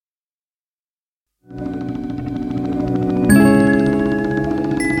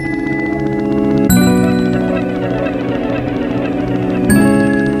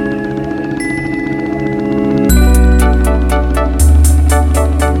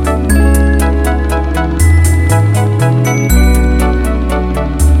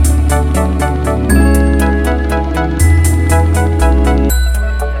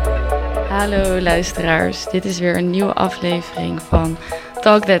luisteraars. Dit is weer een nieuwe aflevering van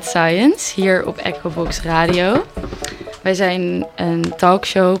Talk That Science hier op Echobox Radio. Wij zijn een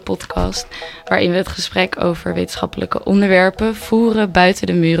talkshow-podcast waarin we het gesprek over wetenschappelijke onderwerpen voeren buiten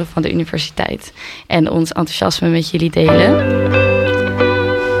de muren van de universiteit en ons enthousiasme met jullie delen.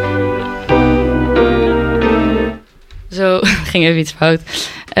 Zo ging even iets fout.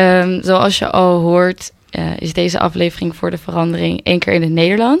 Zoals je al hoort is deze aflevering voor de verandering 1 keer in het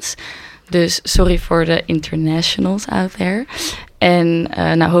Nederlands. Dus sorry voor de internationals out there.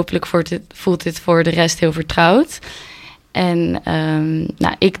 En hopelijk voelt dit voor de rest heel vertrouwd. En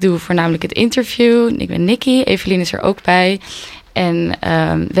ik doe voornamelijk het interview. Ik ben Nikki, Evelien is er ook bij. En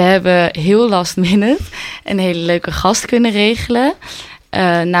we hebben heel last minute een hele leuke gast kunnen regelen.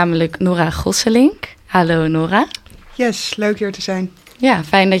 Namelijk Nora Gosselink. Hallo Nora. Yes, leuk hier te zijn. Ja,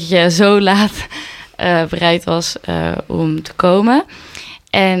 fijn dat je zo laat bereid was om te komen.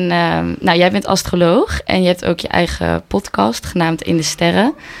 En jij bent astroloog en je hebt ook je eigen podcast genaamd In de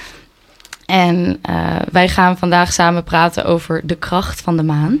Sterren. En wij gaan vandaag samen praten over de kracht van de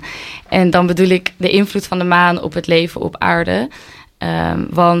maan. En dan bedoel ik de invloed van de maan op het leven op aarde.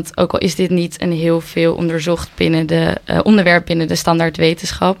 Want ook al is dit niet een heel veel onderzocht onderwerp binnen de standaard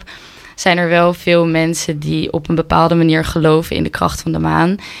wetenschap, zijn er wel veel mensen die op een bepaalde manier geloven in de kracht van de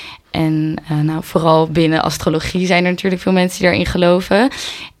maan. En vooral binnen astrologie zijn er natuurlijk veel mensen die daarin geloven.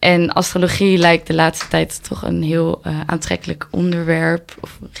 En astrologie lijkt de laatste tijd toch een heel aantrekkelijk onderwerp,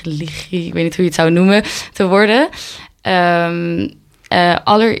 of religie, ik weet niet hoe je het zou noemen, te worden.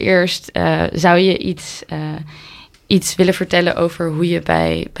 Allereerst zou je iets willen vertellen over hoe je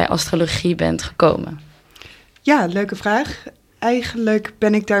bij astrologie bent gekomen? Ja, leuke vraag. Eigenlijk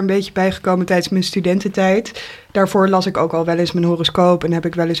ben ik daar een beetje bij gekomen tijdens mijn studententijd. Daarvoor las ik ook al wel eens mijn horoscoop en heb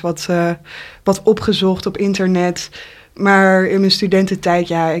ik wel eens wat opgezocht op internet. Maar in mijn studententijd,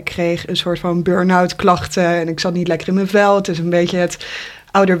 ik kreeg een soort van burn-out klachten en ik zat niet lekker in mijn vel. Het is een beetje het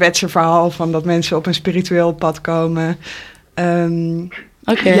ouderwetse verhaal van dat mensen op een spiritueel pad komen.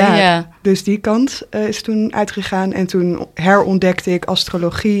 Dus die kant is toen uitgegaan en toen herontdekte ik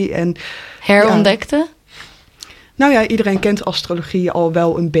astrologie. Herontdekte? Iedereen kent astrologie al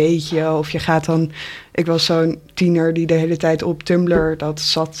wel een beetje. Of je gaat dan... Ik was zo'n tiener die de hele tijd op Tumblr dat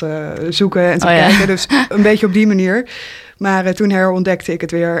zat zoeken en te kijken. Ja. Dus een beetje op die manier. Maar toen herontdekte ik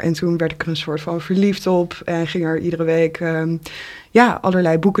het weer. En toen werd ik er een soort van verliefd op. En ging er iedere week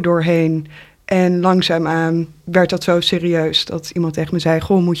allerlei boeken doorheen. En langzaamaan werd dat zo serieus dat iemand tegen me zei...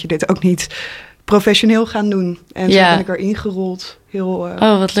 Goh, moet je dit ook niet professioneel gaan doen? En zo ben ik erin gerold. Heel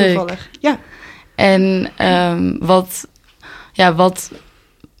wat toevallig. Leuk. Ja. En wat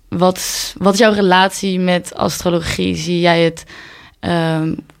is jouw relatie met astrologie? Zie jij het...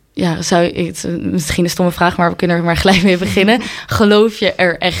 misschien een stomme vraag, maar we kunnen er maar gelijk mee beginnen. Geloof je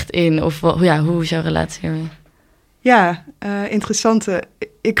er echt in? Of hoe is jouw relatie ermee? Ja, interessante.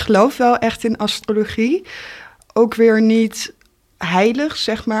 Ik geloof wel echt in astrologie. Ook weer niet heilig,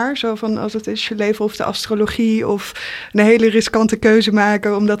 zeg maar. Zo van als het is je leven of de astrologie of een hele riskante keuze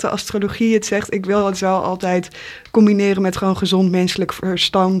maken omdat de astrologie het zegt. Ik wil het wel altijd combineren met gewoon gezond menselijk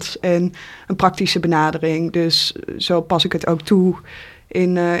verstand en een praktische benadering. Dus zo pas ik het ook toe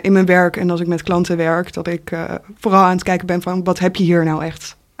in mijn werk en als ik met klanten werk, dat ik vooral aan het kijken ben van wat heb je hier nou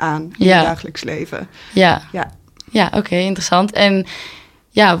echt aan in het dagelijks leven. Ja, oké, interessant. En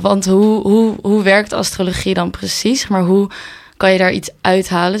want hoe werkt astrologie dan precies? Maar hoe kan je daar iets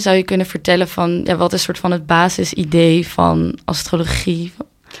uithalen? Zou je kunnen vertellen van wat is soort van het basisidee van astrologie?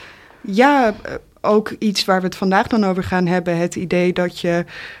 Ja, ook iets waar we het vandaag dan over gaan hebben. Het idee dat je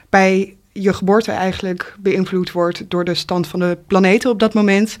bij je geboorte eigenlijk beïnvloed wordt door de stand van de planeten op dat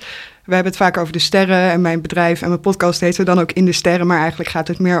moment. We hebben het vaak over de sterren en mijn bedrijf en mijn podcast heet dan ook In de Sterren, maar eigenlijk gaat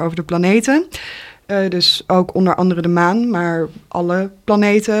het meer over de planeten. Dus ook onder andere de maan, maar alle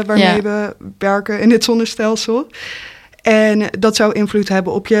planeten waarmee we werken in het zonnestelsel. En dat zou invloed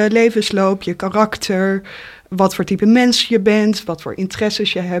hebben op je levensloop, je karakter, wat voor type mens je bent, wat voor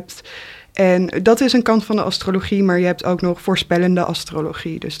interesses je hebt. En dat is een kant van de astrologie, maar je hebt ook nog voorspellende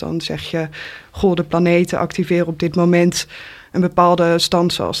astrologie. Dus dan zeg je, de planeten activeren op dit moment een bepaalde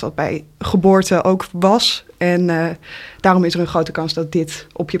stand zoals dat bij geboorte ook was. En daarom is er een grote kans dat dit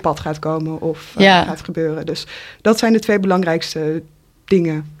op je pad gaat komen of gaat gebeuren. Dus dat zijn de 2 belangrijkste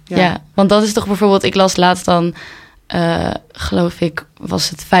dingen. Ja, want dat is toch bijvoorbeeld, ik las laatst dan, geloof ik, was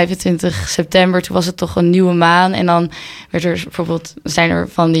het 25 september, toen was het toch een nieuwe maan. En dan zijn er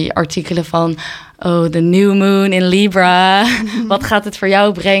van die artikelen van, de new moon in Libra. Wat gaat het voor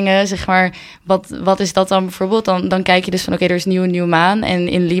jou brengen? Zeg maar, wat is dat dan bijvoorbeeld? Dan kijk je dus van, er is een nieuwe maan. En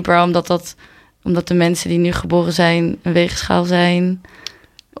in Libra, omdat de mensen die nu geboren zijn een weegschaal zijn.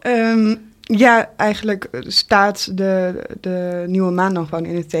 Ja, eigenlijk staat de nieuwe maan dan gewoon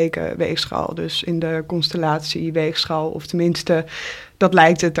in het teken weegschaal. Dus in de constellatie weegschaal, of tenminste, dat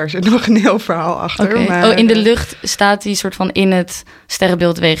lijkt het. Daar zit nog een heel verhaal achter. Okay. Maar, in de lucht staat die soort van in het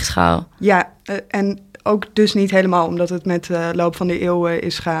sterrenbeeld weegschaal. Ja, en ook dus niet helemaal, omdat het met de loop van de eeuwen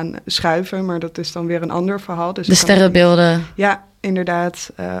is gaan schuiven. Maar dat is dan weer een ander verhaal. Dus de sterrenbeelden. Ja,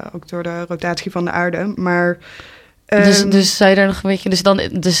 inderdaad. Ook door de rotatie van de aarde. Maar, dus zou je daar nog een beetje...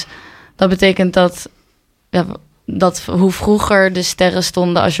 Dus dat betekent dat hoe vroeger de sterren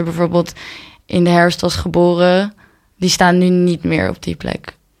stonden... als je bijvoorbeeld in de herfst was geboren... die staan nu niet meer op die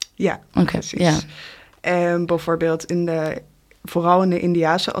plek. Ja, precies. Ja. En bijvoorbeeld vooral in de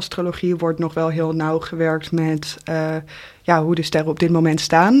Indiase astrologie... wordt nog wel heel nauw gewerkt met hoe de sterren op dit moment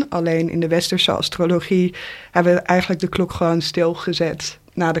staan. Alleen in de westerse astrologie hebben we eigenlijk de klok gewoon stilgezet...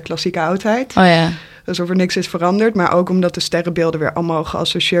 na de klassieke oudheid. Oh ja. Alsof er niks is veranderd, maar ook omdat de sterrenbeelden weer allemaal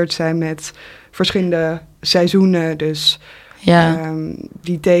geassocieerd zijn met verschillende seizoenen. Dus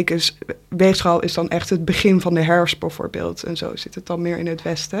die tekens, weegschaal is dan echt het begin van de herfst bijvoorbeeld. En zo zit het dan meer in het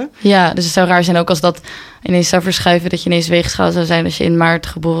westen. Ja, dus het zou raar zijn ook als dat ineens zou verschuiven, dat je ineens weegschaal zou zijn als je in maart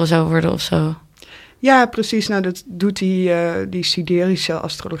geboren zou worden of zo. Ja, precies. Nou, dat doet die siderische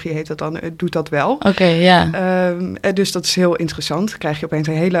astrologie, heet dat dan, doet dat wel. Oké, ja. Dus dat is heel interessant. Dan krijg je opeens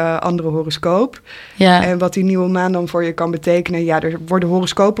een hele andere horoscoop. Ja. En wat die nieuwe maan dan voor je kan betekenen... ja, er worden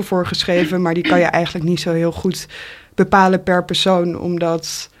horoscopen voor geschreven... maar die kan je eigenlijk niet zo heel goed bepalen per persoon...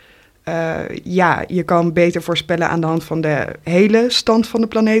 omdat je kan beter voorspellen aan de hand van de hele stand van de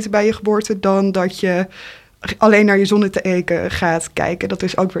planeten bij je geboorte... dan dat je alleen naar je zonneteken gaat kijken. Dat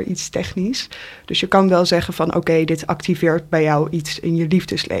is ook weer iets technisch. Dus je kan wel zeggen van oké, dit activeert bij jou iets in je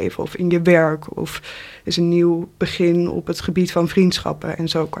liefdesleven of in je werk. Of is een nieuw begin op het gebied van vriendschappen. En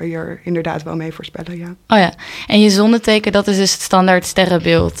zo kan je er inderdaad wel mee voorspellen, ja. Oh ja, en je zonneteken, dat is dus het standaard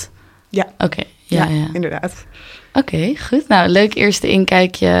sterrenbeeld? Ja. Oké, ja, inderdaad. Oké, goed. Nou, leuk eerste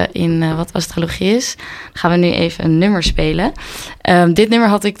inkijkje in wat astrologie is. Dan gaan we nu even een nummer spelen. Dit nummer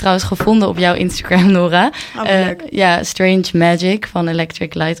had ik trouwens gevonden op jouw Instagram, Nora. Strange Magic van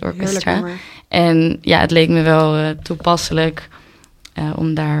Electric Light Orchestra. En ja, het leek me wel toepasselijk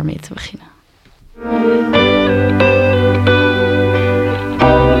om daarmee te beginnen.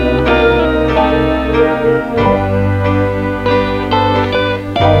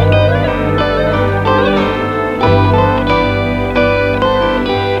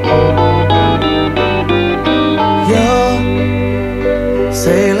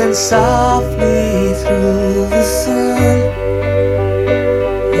 Sailing softly through the sun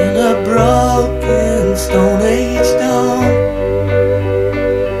in a broken Stone Age dawn.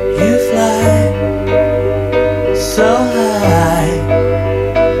 You fly so high,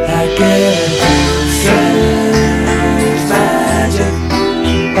 I get into strange magic.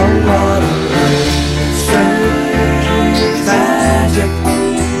 Oh, what a world, strange magic.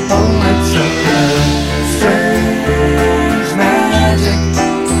 Oh, it's so good, strange magic.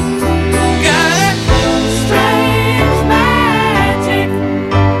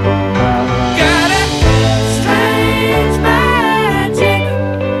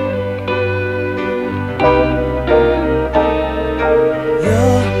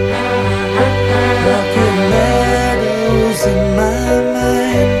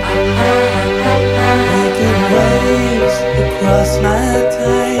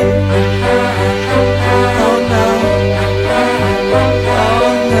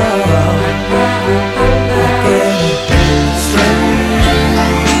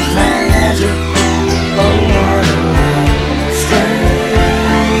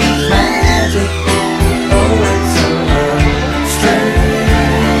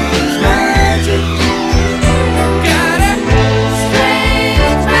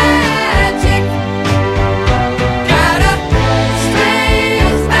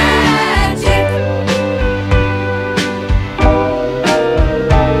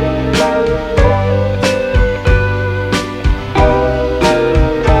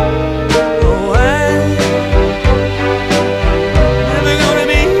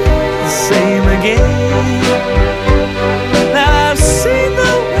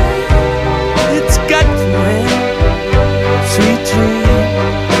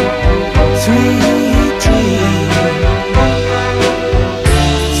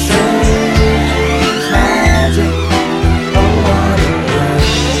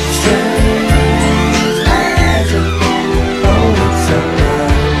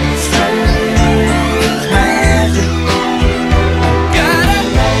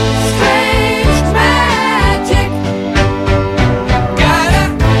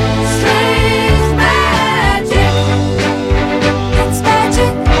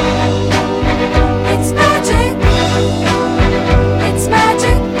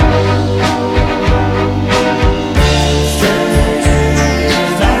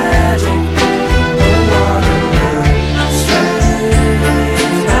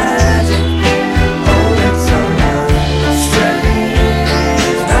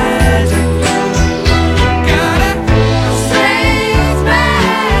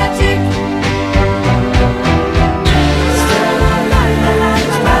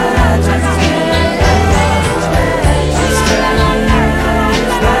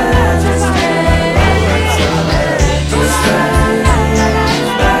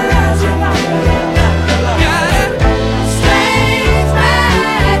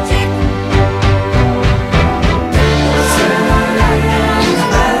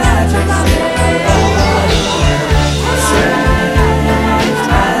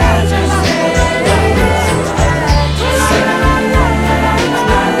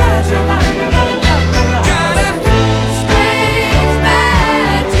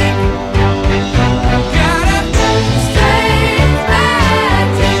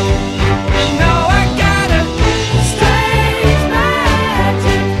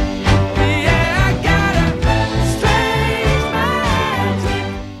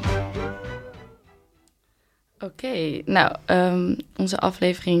 Oké, nou, onze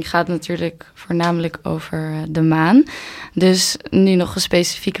aflevering gaat natuurlijk voornamelijk over de maan. Dus nu nog een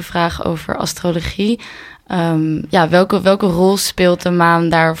specifieke vraag over astrologie. Welke rol speelt de maan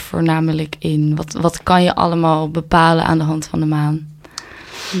daar voornamelijk in? Wat kan je allemaal bepalen aan de hand van de maan?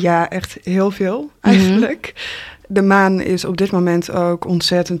 Ja, echt heel veel eigenlijk. De maan is op dit moment ook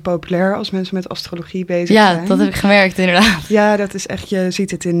ontzettend populair als mensen met astrologie bezig zijn. Ja, dat heb ik gemerkt inderdaad. Ja, dat is echt, je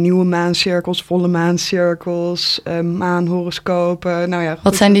ziet het in nieuwe maancirkels, volle maancirkels, maanhoroscopen. Nou ja, goed,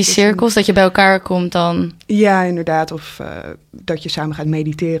 wat zijn die cirkels, dat je bij elkaar komt dan? Ja, inderdaad. Of dat je samen gaat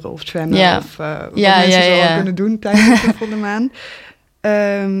mediteren of zwemmen. Ja. Of wat mensen zo al kunnen doen tijdens de volle maan.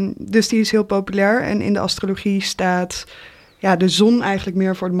 Dus die is heel populair. En in de astrologie staat de zon eigenlijk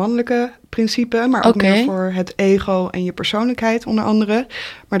meer voor het mannelijke principe, maar ook meer voor het ego en je persoonlijkheid onder andere.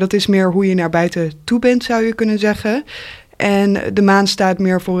 Maar dat is meer hoe je naar buiten toe bent, zou je kunnen zeggen. En de maan staat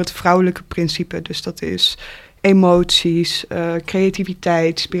meer voor het vrouwelijke principe. Dus dat is emoties,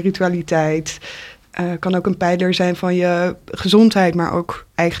 creativiteit, spiritualiteit. Kan ook een pijler zijn van je gezondheid, maar ook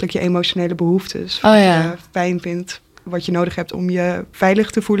eigenlijk je emotionele behoeftes. Wat je fijn vindt, wat je nodig hebt om je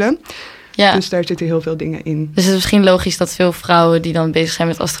veilig te voelen. Ja. Dus daar zitten heel veel dingen in. Dus het is misschien logisch dat veel vrouwen die dan bezig zijn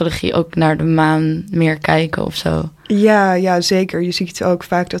met astrologie ook naar de maan meer kijken of zo. Ja, zeker. Je ziet ook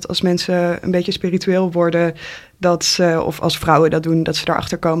vaak dat als mensen een beetje spiritueel worden, dat ze, of als vrouwen dat doen, dat ze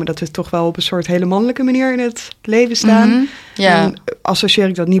erachter komen dat ze toch wel op een soort hele mannelijke manier in het leven staan. Mm-hmm. Ja. En associeer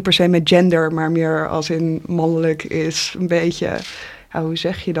ik dat niet per se met gender, maar meer als in mannelijk is een beetje, hoe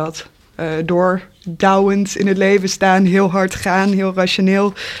zeg je dat? Doordouwend in het leven staan, heel hard gaan, heel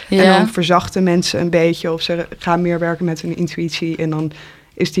rationeel. Ja. En dan verzachten mensen een beetje of ze gaan meer werken met hun intuïtie. En dan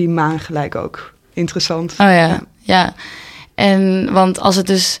is die maan gelijk ook interessant. Ja. En want als het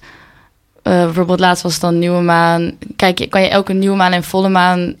dus bijvoorbeeld laatst was het dan nieuwe maan. Kan je elke nieuwe maan en volle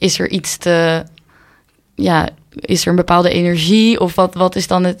maan, is er iets te... Ja, is er een bepaalde energie? Of wat is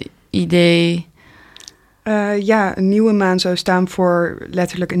dan het idee? Een nieuwe maan zou staan voor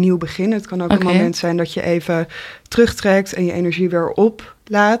letterlijk een nieuw begin. Het kan ook een moment zijn dat je even terugtrekt en je energie weer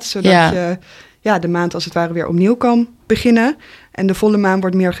oplaat, zodat je de maand als het ware weer opnieuw kan beginnen. En de volle maan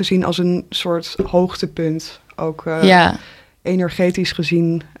wordt meer gezien als een soort hoogtepunt, ook energetisch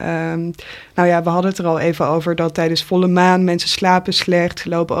gezien. We hadden het er al even over dat tijdens volle maan mensen slapen slecht,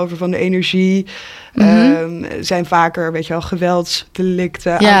 lopen over van de energie. Zijn vaker,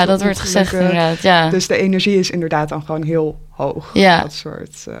 geweldsdelicten. Ja, dat wordt gezegd inderdaad, ja. Dus de energie is inderdaad dan gewoon heel hoog. Ja. Dat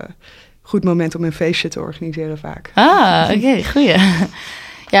soort goed moment om een feestje te organiseren vaak. Oké, goeie.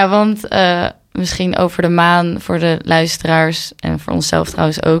 Ja, want misschien over de maan voor de luisteraars en voor onszelf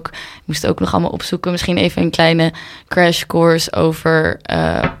trouwens ook. Ik moest ook nog allemaal opzoeken. Misschien even een kleine crash course over...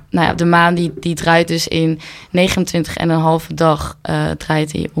 de maan die draait dus in 29,5 dag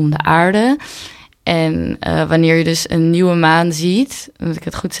draait hij om de aarde. En wanneer je dus een nieuwe maan ziet, moet ik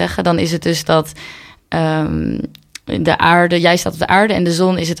het goed zeggen, dan is het dus dat de aarde, jij staat op de aarde en de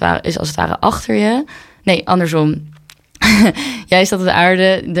zon is als het ware achter je. Nee, andersom. Jij staat op de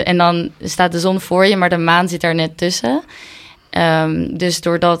aarde en dan staat de zon voor je, maar de maan zit daar net tussen. Dus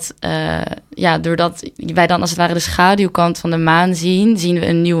doordat wij dan als het ware de schaduwkant van de maan zien we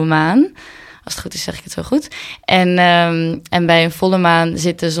een nieuwe maan. Als het goed is, zeg ik het zo goed. En bij een volle maan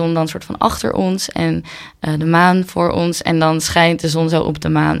zit de zon dan soort van achter ons en de maan voor ons. En dan schijnt de zon zo op de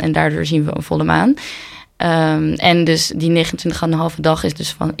maan en daardoor zien we een volle maan. En dus die 29,5 dag is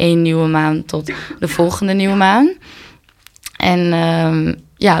dus van 1 nieuwe maan tot de volgende nieuwe maan. En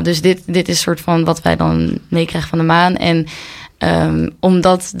dus dit is soort van wat wij dan meekrijgen van de maan. En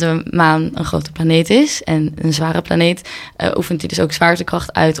omdat de maan een grote planeet is en een zware planeet, oefent hij dus ook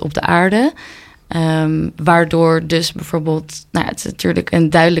zwaartekracht uit op de aarde. Waardoor dus bijvoorbeeld, het is natuurlijk een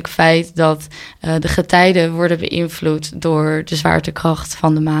duidelijk feit dat de getijden worden beïnvloed door de zwaartekracht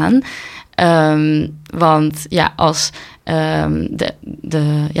van de maan. Want als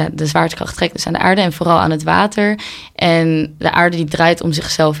de zwaartekracht trekt dus aan de aarde en vooral aan het water. En de aarde die draait om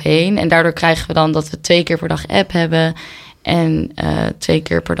zichzelf heen. En daardoor krijgen we dan dat we 2 keer per dag eb hebben en 2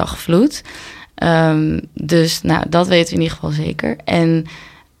 keer per dag vloed. Dus dat weten we in ieder geval zeker. En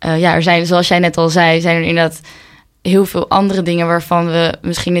er zijn, zoals jij net al zei, zijn er inderdaad heel veel andere dingen waarvan we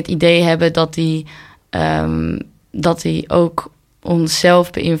misschien het idee hebben dat die ook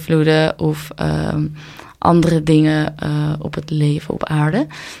onszelf beïnvloeden of andere dingen op het leven op aarde.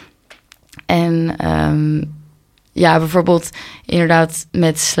 En bijvoorbeeld inderdaad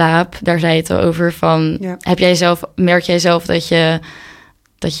met slaap, daar zei je het al over van, merk jij zelf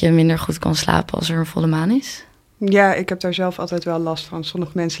dat je minder goed kan slapen als er een volle maan is? Ja, ik heb daar zelf altijd wel last van.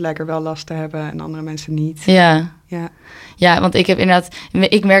 Sommige mensen lijken er wel last te hebben en andere mensen niet. Ja, want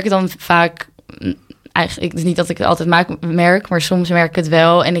ik merk het dan vaak eigenlijk, het is niet dat ik het altijd merk, maar soms merk ik het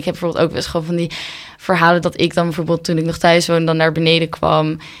wel. En ik heb bijvoorbeeld ook best gewoon van die verhalen dat ik dan bijvoorbeeld toen ik nog thuis woonde, dan naar beneden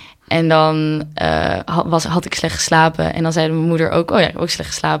kwam. En dan had ik slecht geslapen. En dan zei mijn moeder ook, oh ja, ik heb ook slecht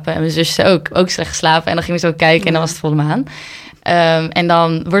geslapen. En mijn zusje ook slecht geslapen. En dan gingen we zo kijken en dan was het volle maan. En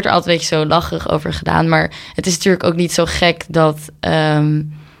dan wordt er altijd een beetje zo lachig over gedaan. Maar het is natuurlijk ook niet zo gek dat...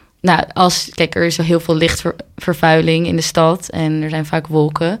 kijk, er is heel veel lichtvervuiling in de stad. En er zijn vaak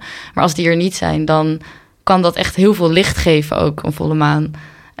wolken. Maar als die er niet zijn, dan kan dat echt heel veel licht geven ook, een volle maan.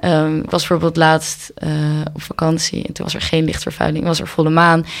 Ik was bijvoorbeeld laatst op vakantie en toen was er geen lichtvervuiling, was er volle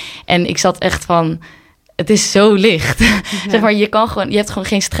maan. En ik zat echt van, het is zo licht. Ja. Zeg maar, je hebt gewoon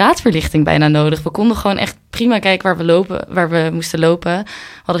geen straatverlichting bijna nodig. We konden gewoon echt prima kijken waar we moesten lopen. We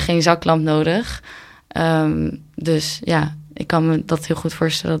hadden geen zaklamp nodig. Dus ja, ik kan me dat heel goed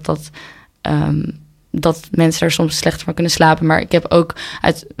voorstellen dat mensen daar soms slechter van kunnen slapen. Maar ik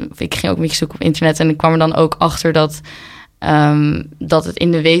ging ook een beetje zoeken op internet en ik kwam er dan ook achter dat het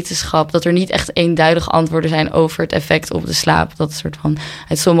in de wetenschap, dat er niet echt eenduidige antwoorden zijn over het effect op de slaap. Dat soort van,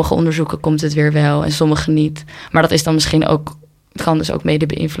 uit sommige onderzoeken komt het weer wel en sommige niet. Maar dat is dan misschien ook, kan dus ook mede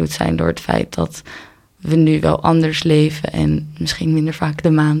beïnvloed zijn door het feit dat we nu wel anders leven en misschien minder vaak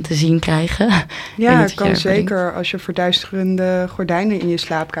de maan te zien krijgen. Ja, het kan zeker. Als je verduisterende gordijnen in je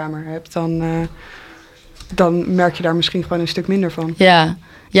slaapkamer hebt, dan merk je daar misschien gewoon een stuk minder van.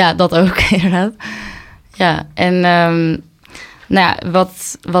 Ja, dat ook inderdaad. Ja, en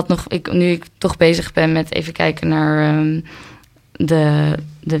wat nog, nu ik toch bezig ben met even kijken naar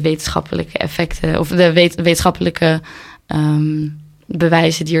de wetenschappelijke effecten of de wetenschappelijke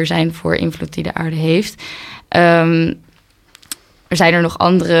bewijzen die er zijn voor invloed die de aarde heeft. Er zijn er nog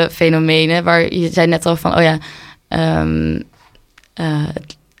andere fenomenen waar je zei net al van,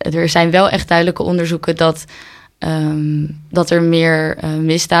 er zijn wel echt duidelijke onderzoeken dat er meer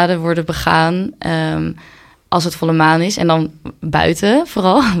misdaden worden begaan als het volle maan is. En dan buiten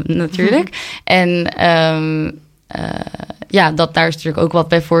vooral, natuurlijk. En dat daar is natuurlijk ook wat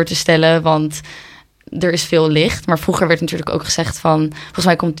bij voor te stellen, want er is veel licht. Maar vroeger werd natuurlijk ook gezegd van, volgens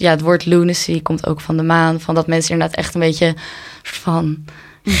mij komt het woord lunacy komt ook van de maan, van dat mensen inderdaad echt een beetje van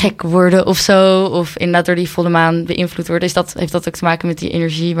gek worden of zo, of inderdaad door die volle maan beïnvloed worden. Heeft dat ook te maken met die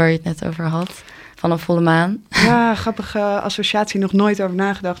energie waar je het net over had? Van een volle maan. Ja, grappige associatie, nog nooit over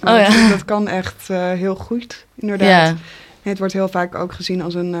nagedacht. Maar dat kan echt heel goed, inderdaad. Ja. Het wordt heel vaak ook gezien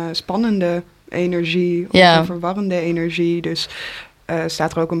als een spannende energie of een verwarrende energie. Dus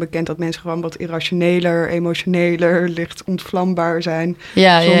staat er ook een bekend dat mensen gewoon wat irrationeler, emotioneler, licht ontvlambaar zijn.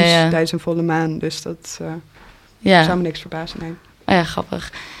 Soms tijdens een volle maan. Dus dat zou me niks verbazen, nee. Oh ja,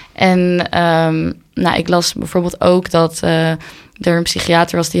 grappig. En ik las bijvoorbeeld ook dat er een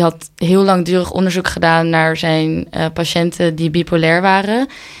psychiater was, die had heel langdurig onderzoek gedaan naar zijn patiënten die bipolair waren.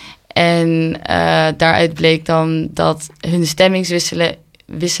 En daaruit bleek dan dat hun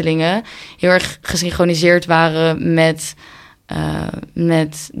stemmingswisselingen heel erg gesynchroniseerd waren met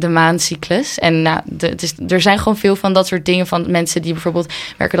de maancyclus. En er zijn gewoon veel van dat soort dingen van mensen die bijvoorbeeld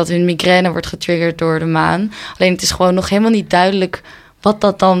merken dat hun migraine wordt getriggerd door de maan. Alleen het is gewoon nog helemaal niet duidelijk wat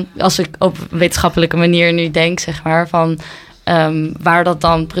dat dan, als ik op wetenschappelijke manier nu denk, zeg maar, van waar dat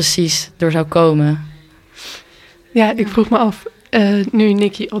dan precies door zou komen. Ja, ik vroeg me af, nu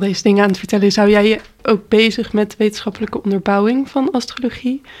Nikki al deze dingen aan het vertellen is, zou jij je ook bezig met wetenschappelijke onderbouwing van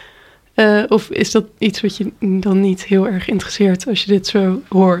astrologie? Of is dat iets wat je dan niet heel erg interesseert als je dit zo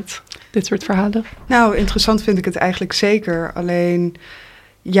hoort, dit soort verhalen? Nou, interessant vind ik het eigenlijk zeker. Alleen,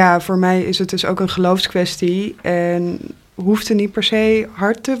 voor mij is het dus ook een geloofskwestie en hoeft er niet per se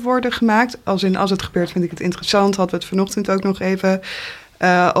hard te worden gemaakt. Als het gebeurt vind ik het interessant. Hadden we het vanochtend ook nog even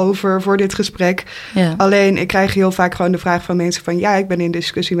over voor dit gesprek. Ja. Alleen, ik krijg heel vaak gewoon de vraag van mensen van, ik ben in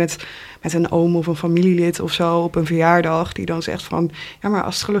discussie met een oom of een familielid of zo op een verjaardag, die dan zegt van, maar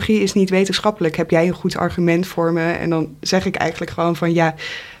astrologie is niet wetenschappelijk. Heb jij een goed argument voor me? En dan zeg ik eigenlijk gewoon van,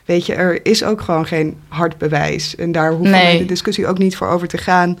 weet je, er is ook gewoon geen hard bewijs. En daar hoeven wij de discussie ook niet voor over te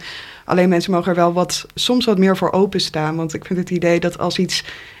gaan. Alleen mensen mogen er wel soms wat meer voor openstaan. Want ik vind het idee dat als iets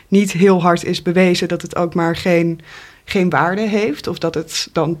niet heel hard is bewezen, dat het ook maar geen waarde heeft, of dat het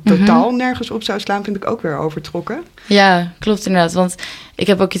dan totaal nergens op zou slaan, vind ik ook weer overtrokken. Ja, klopt inderdaad. Want ik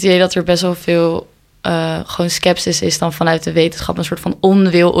heb ook het idee dat er best wel veel gewoon sceptisch is dan vanuit de wetenschap, een soort van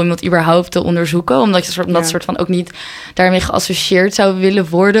onwil om het überhaupt te onderzoeken, omdat je dat soort van ook niet daarmee geassocieerd zou willen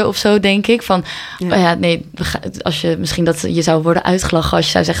worden of zo, denk ik. Van, als je misschien dat je zou worden uitgelachen als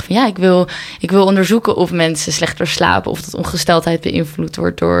je zou zeggen van, ik wil onderzoeken of mensen slechter slapen, of dat ongesteldheid beïnvloed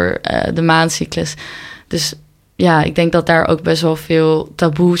wordt door de maancyclus. Dus ik denk dat daar ook best wel veel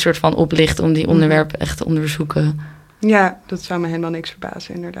taboe soort van op ligt om die onderwerpen echt te onderzoeken. Ja, dat zou me helemaal niks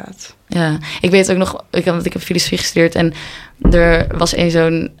verbazen, inderdaad. Ja, ik weet ook nog, want ik heb filosofie gestudeerd en er was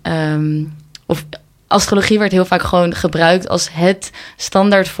zo'n... of astrologie werd heel vaak gewoon gebruikt als het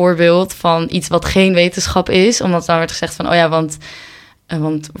standaard voorbeeld van iets wat geen wetenschap is. Omdat dan werd gezegd van,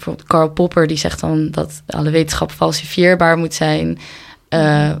 want bijvoorbeeld Karl Popper die zegt dan dat alle wetenschap falsifieerbaar moet zijn.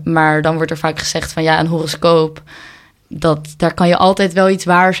 Maar dan wordt er vaak gezegd van een horoscoop, daar kan je altijd wel iets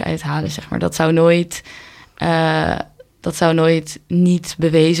waars uithalen, zeg maar. Dat zou nooit niet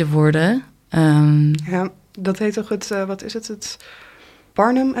bewezen worden. Ja, dat heet toch het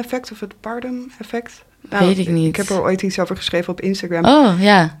Barnum-effect of het Bardem-effect? Weet ik niet. Ik heb er ooit iets over geschreven op Instagram. Oh,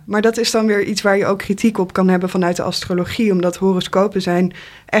 ja. Maar dat is dan weer iets waar je ook kritiek op kan hebben vanuit de astrologie. Omdat horoscopen zijn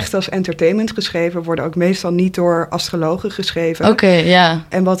echt als entertainment geschreven. Worden ook meestal niet door astrologen geschreven. Oké, ja.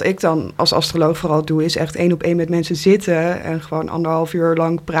 En wat ik dan als astroloog vooral doe, is echt 1-op-1 met mensen zitten. En gewoon 1,5 uur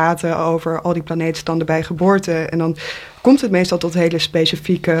lang praten over al die planeetstanden bij geboorte. En dan komt het meestal tot hele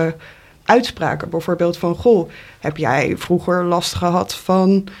specifieke uitspraken. Bijvoorbeeld van, heb jij vroeger last gehad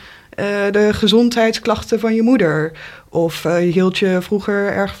van de gezondheidsklachten van je moeder? Of hield je vroeger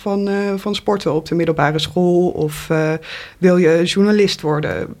erg van sporten op de middelbare school? Of wil je journalist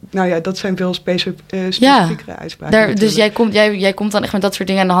worden? Nou ja, dat zijn veel specifiekere uitspraken. Dus jij komt dan echt met dat soort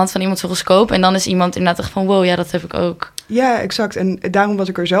dingen aan de hand van iemands horoscoop. En dan is iemand inderdaad echt van, wow, ja, dat heb ik ook. Ja, exact. En daarom was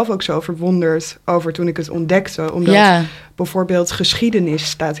ik er zelf ook zo verwonderd over toen ik het ontdekte. Omdat bijvoorbeeld geschiedenis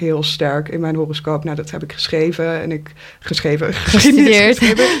staat heel sterk in mijn horoscoop. Nou, dat heb ik geschreven. En ik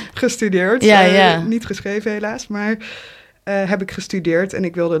gestudeerd. Ja. Niet geschreven helaas, maar heb ik gestudeerd. En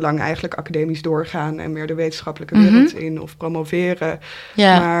ik wilde lang eigenlijk academisch doorgaan en meer de wetenschappelijke wereld in of promoveren.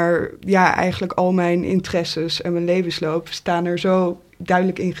 Ja. Maar eigenlijk al mijn interesses en mijn levensloop staan er zo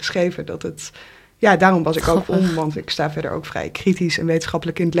duidelijk in geschreven dat het... Ja, daarom was ik ook want ik sta verder ook vrij kritisch en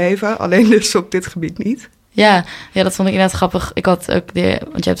wetenschappelijk in het leven. Alleen dus op dit gebied niet. Ja, dat vond ik inderdaad grappig. Ik had ook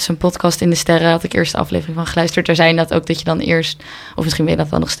want je hebt dus een podcast in de Sterren, had ik eerst de aflevering van geluisterd. Er zei dat ook dat je dan eerst, of misschien weet je dat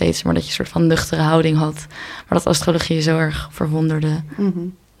wel nog steeds, maar dat je een soort van nuchtere houding had. Maar dat astrologie je zo erg verwonderde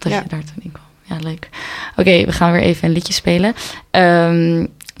dat je daar toen in kwam. Ja, leuk. Oké, we gaan weer even een liedje spelen.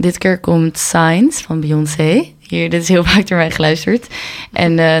 Dit keer komt Signs van Beyoncé. Dit is heel vaak door mij geluisterd.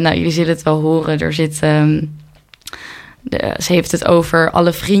 En jullie zullen het wel horen. Er zit... ze heeft het over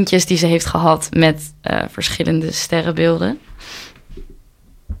alle vriendjes die ze heeft gehad met verschillende sterrenbeelden.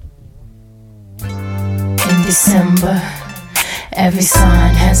 In December, every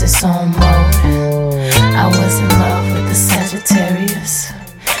sign has its own mode. I was in love with the Sagittarius.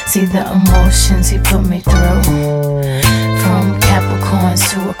 See the emotions he put me through. From Capricorns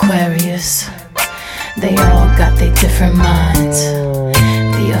to Aquarius. They all got their different minds.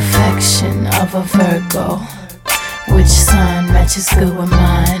 The affection of a Virgo. Which sign matches good with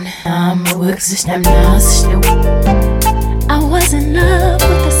mine? I'm a wix, I'm I was in love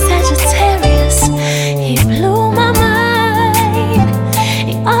with the Sagittarius. He blew my mind.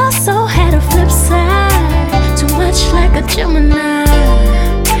 He also had a flip side. Too much like a Gemini.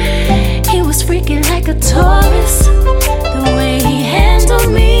 He was freaking like a Taurus. The way he handled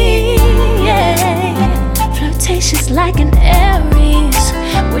me, flirtatious like an Aries.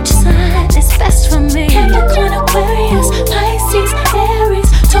 Which sign is best for me? Capricorn, Aquarius, Pisces, Aries,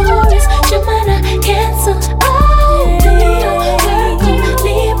 Taurus, Gemini, Cancer, Leo, Virgo,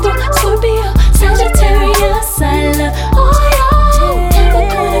 Libra, Scorpio, Sagittarius. I love all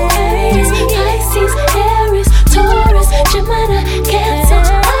Capricorn, Aquarius, Pisces, Aries, Taurus, Gemini, Cancer,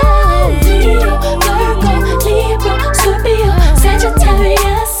 Leo, Virgo, Libra, Scorpio,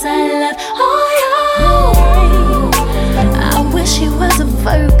 Sagittarius. I love all. I wish he was a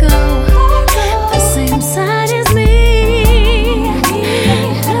Virgo, the same sign as me.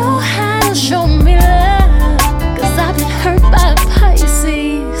 Know how to show me love, 'cause I've been hurt by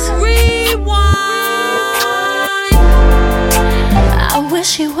Pisces. Rewind. I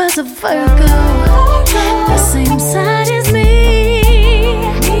wish he was a Virgo, the same sign as me.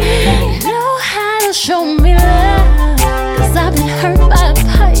 Know how to show me love, 'cause I've been hurt by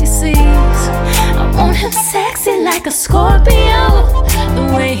Pisces. I want him sexy like a Scorpio. The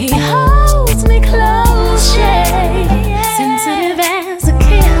way he holds me close, sensitive as a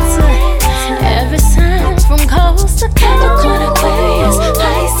Cancer. Every sign from coast to Capricorn, Aquarius,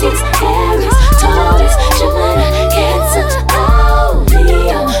 Pisces, Aries, Taurus, Gemini, Cancer,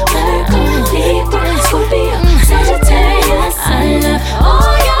 Leo, Virgo, Libra, Scorpio, Sagittarius. I love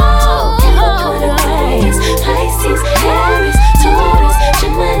all y'all. Capricorn, Aquarius, Pisces, Aries, Taurus,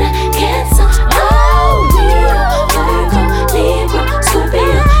 Gemini, Cancer, Leo, Virgo, Libra.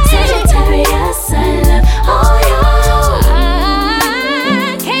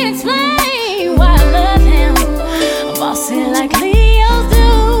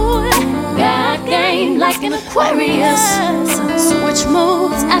 Aquarius. Switch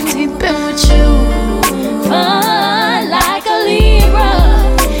modes after you've been with you. Fun like a Libra.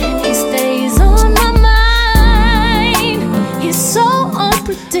 He stays on my mind. He's so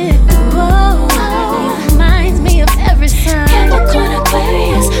unpredictable. He reminds me of every sign. Capricorn,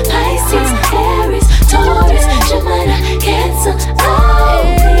 Aquarius, Pisces, Aries, Taurus, Gemini, Cancer,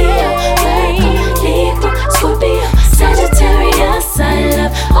 Leo, Virgo, Libra, Scorpio, Sagittarius. I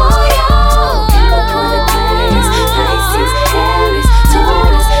love all y'all. Capricorn, Aquarius, Pisces, Aries,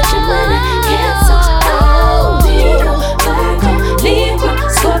 Taurus, Gemini, Cancer, Leo, Virgo, Libra,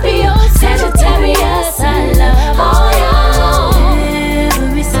 Scorpio, Sagittarius. I love all y'all.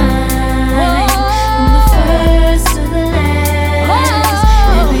 Every sign, from the first to the last,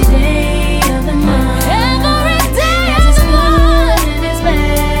 every day of the month, every day has its good and its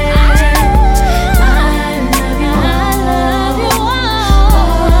bad. I love you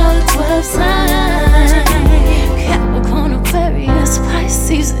all 12 signs. Capricorn, Aquarius,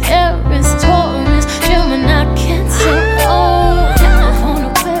 Pisces, Aries, Taurus, Gemini, Cancer. Oh, Capricorn,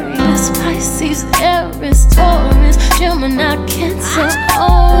 Aquarius, Pisces, Aries, Taurus, Gemini, Cancer.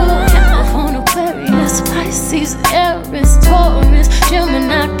 Oh, Capricorn, Aquarius, Pisces, Aries, Taurus,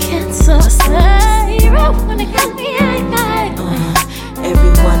 Gemini, Cancer. Say, when it got me at night.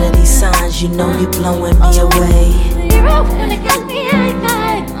 Every one of these signs, you know you blowing me away. When it got me at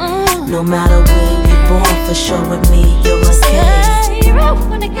night. No matter where you're born, for sure with me, you're okay.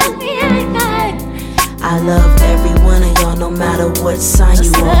 When it got me at night. I love every one of y'all, no matter what sign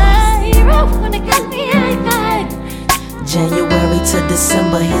you are. When it got me at night. January to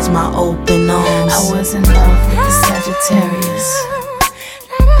December, here's my open arms. I was in love with the Sagittarius.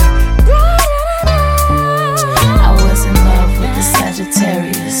 I was in love with the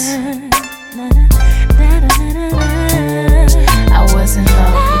Sagittarius. I was in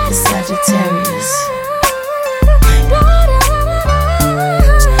love with the Sagittarius.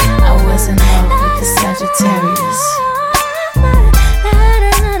 I was in love with the Sagittarius.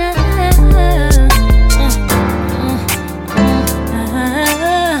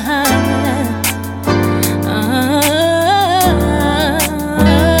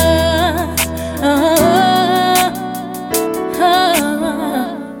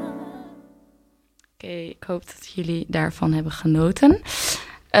 Oké, ik hoop dat jullie daarvan hebben genoten.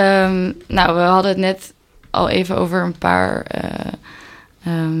 Nou, we hadden het net al even over een paar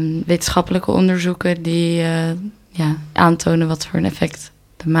wetenschappelijke onderzoeken die aantonen wat voor een effect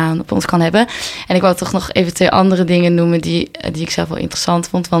de maan op ons kan hebben. En ik wou toch nog even 2 andere dingen noemen die ik zelf wel interessant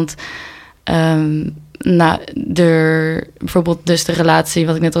vond. Want bijvoorbeeld dus de relatie,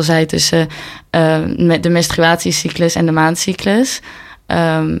 wat ik net al zei, tussen met de menstruatiecyclus en de maandcyclus.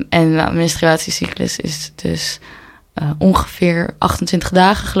 En de menstruatiecyclus is dus ongeveer 28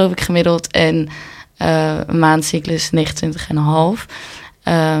 dagen, geloof ik, gemiddeld. En een maandcyclus 29,5.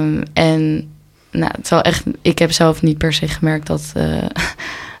 En nou, het is wel echt, ik heb zelf niet per se gemerkt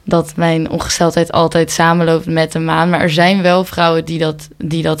dat mijn ongesteldheid altijd samenloopt met de maan. Maar er zijn wel vrouwen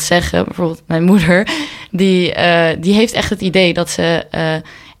die dat zeggen. Bijvoorbeeld mijn moeder. Die heeft echt het idee dat ze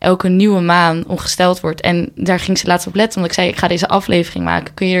elke nieuwe maan ongesteld wordt. En daar ging ze laatst op letten. Omdat ik zei, ik ga deze aflevering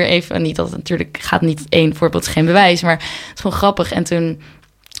maken. Kun je er even, niet dat natuurlijk gaat niet 1 voorbeeld, is geen bewijs. Maar het is gewoon grappig. En toen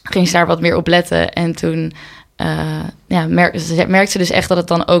ging ze daar wat meer op letten. En toen merkte ze dus echt dat het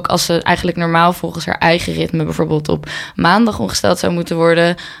dan ook, als ze eigenlijk normaal volgens haar eigen ritme bijvoorbeeld op maandag ongesteld zou moeten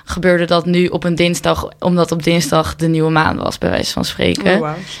worden, gebeurde dat nu op een dinsdag, omdat op dinsdag de nieuwe maan was, bij wijze van spreken. Oh,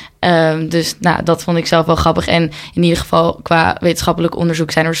 wow. Dus nou, dat vond ik zelf wel grappig. En in ieder geval, qua wetenschappelijk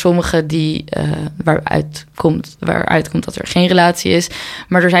onderzoek zijn er sommige die waaruit komt dat er geen relatie is.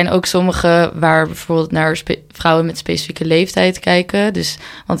 Maar er zijn ook sommige waar bijvoorbeeld naar vrouwen met specifieke leeftijd kijken. Dus,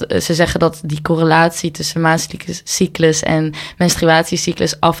 want ze zeggen dat die correlatie tussen maandcyclus en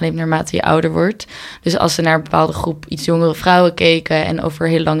menstruatiecyclus afneemt naarmate je ouder wordt. Dus als ze naar een bepaalde groep iets jongere vrouwen keken en over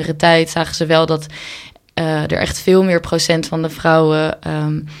een hele langere tijd, zagen ze wel dat er echt veel meer procent van de vrouwen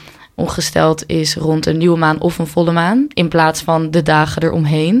ongesteld is rond een nieuwe maan of een volle maan, in plaats van de dagen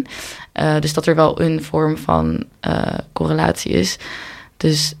eromheen. Dus dat er wel een vorm van correlatie is.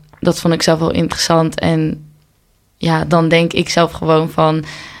 Dus dat vond ik zelf wel interessant. En ja, dan denk ik zelf gewoon van,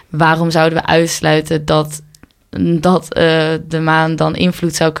 waarom zouden we uitsluiten dat de maan dan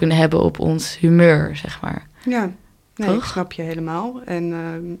invloed zou kunnen hebben op ons humeur, zeg maar. Ja, nee, Toch? ik snap je helemaal. En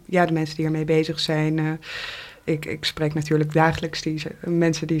de mensen die ermee bezig zijn, ik spreek natuurlijk dagelijks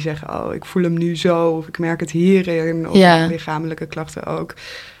mensen die zeggen, oh, ik voel hem nu zo, of ik merk het hierin, of lichamelijke klachten ook.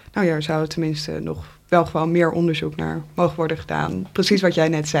 Nou ja, er zou tenminste nog wel gewoon meer onderzoek naar mogen worden gedaan. Precies wat jij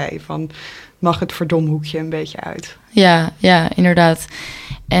net zei, van mag het verdomhoekje een beetje uit. Ja, inderdaad.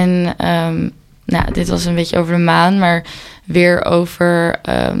 En nou, dit was een beetje over de maan, maar weer over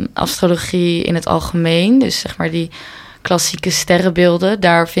astrologie in het algemeen. Dus zeg maar die klassieke sterrenbeelden.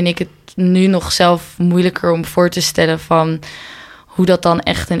 Daar vind ik het nu nog zelf moeilijker om voor te stellen van hoe dat dan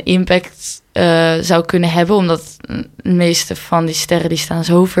echt een impact zou kunnen hebben. Omdat de meeste van die sterren die staan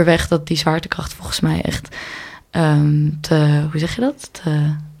zo ver weg dat die zwaartekracht volgens mij echt hoe zeg je dat?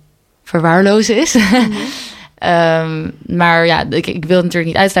 Te verwaarlozen is. Maar ja, ik wil het natuurlijk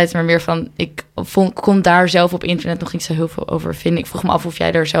niet uitsluiten, maar meer van, kon daar zelf op internet nog niet zo heel veel over vinden. Ik vroeg me af of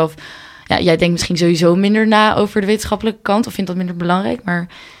jij daar zelf, ja, jij denkt misschien sowieso minder na over de wetenschappelijke kant, of vindt dat minder belangrijk, maar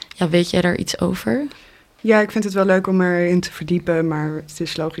ja, weet jij daar iets over? Ja, ik vind het wel leuk om erin te verdiepen, maar het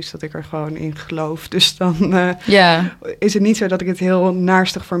is logisch dat ik er gewoon in geloof. Dus dan is het niet zo dat ik het heel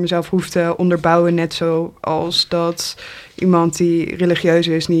naarstig voor mezelf hoef te onderbouwen. Net zoals dat iemand die religieus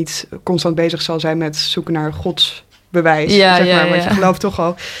is niet constant bezig zal zijn met zoeken naar godsbewijs. Want je gelooft toch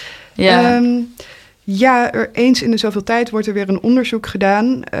al. Ja. Eens in de zoveel tijd wordt er weer een onderzoek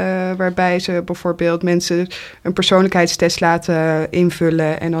gedaan, waarbij ze bijvoorbeeld mensen een persoonlijkheidstest laten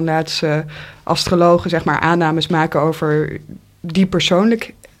invullen en dan laten ze astrologen zeg maar aannames maken over die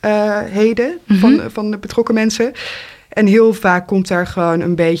persoonlijkheden van de betrokken mensen. En heel vaak komt daar gewoon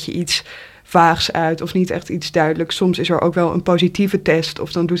een beetje iets vaags uit of niet echt iets duidelijks. Soms is er ook wel een positieve test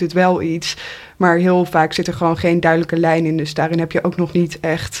of dan doet het wel iets, maar heel vaak zit er gewoon geen duidelijke lijn in. Dus daarin heb je ook nog niet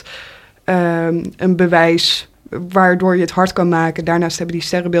echt een bewijs waardoor je het hard kan maken. Daarnaast hebben die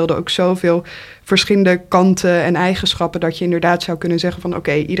sterrenbeelden ook zoveel verschillende kanten en eigenschappen dat je inderdaad zou kunnen zeggen van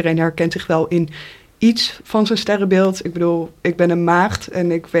oké, iedereen herkent zich wel in iets van zijn sterrenbeeld. Ik bedoel, ik ben een maagd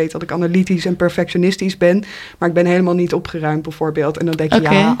en ik weet dat ik analytisch en perfectionistisch ben, maar ik ben helemaal niet opgeruimd bijvoorbeeld. En dan denk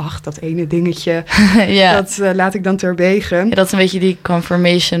je, dat ene dingetje, dat laat ik dan terwege. Ja, dat is een beetje die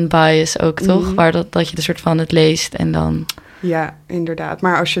confirmation bias ook, toch? Waar dat je de soort van het leest en dan... Ja, inderdaad.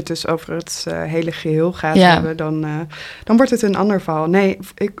 Maar als je het dus over het hele geheel gaat hebben, dan wordt het een ander verhaal. Nee,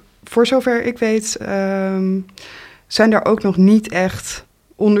 voor zover ik weet, zijn er ook nog niet echt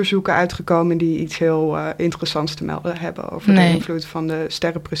onderzoeken uitgekomen die iets heel interessants te melden hebben over de invloed van de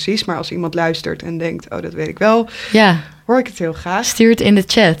sterren precies. Maar als iemand luistert en denkt, oh, dat weet ik wel, hoor ik het heel graag. Stuur het in de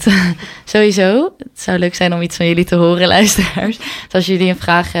chat. Sowieso. Het zou leuk zijn om iets van jullie te horen, luisteraars. Dus als jullie een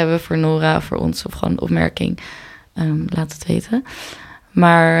vraag hebben voor Nora, voor ons, of gewoon een opmerking, laat het weten.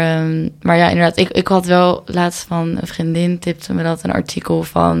 Maar ja, inderdaad, ik had wel laatst van een vriendin tipte me dat een artikel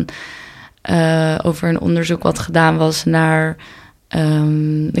van over een onderzoek wat gedaan was naar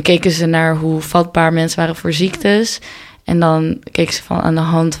dan keken ze naar hoe vatbaar mensen waren voor ziektes. En dan keken ze aan de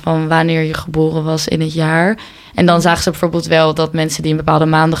hand van wanneer je geboren was in het jaar. En dan zagen ze bijvoorbeeld wel dat mensen die in bepaalde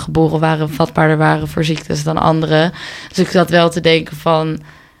maanden geboren waren vatbaarder waren voor ziektes dan anderen. Dus ik zat wel te denken van,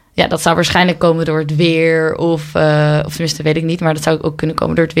 ja, dat zou waarschijnlijk komen door het weer of tenminste weet ik niet, maar dat zou ook kunnen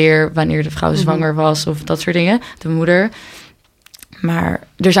komen door het weer wanneer de vrouw zwanger was of dat soort dingen, de moeder. Maar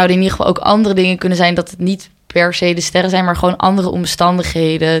er zouden in ieder geval ook andere dingen kunnen zijn dat het niet per se de sterren zijn, maar gewoon andere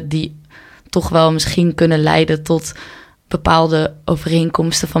omstandigheden die toch wel misschien kunnen leiden tot bepaalde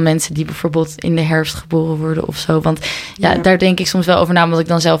overeenkomsten van mensen die bijvoorbeeld in de herfst geboren worden of zo. Want ja, daar denk ik soms wel over na, omdat ik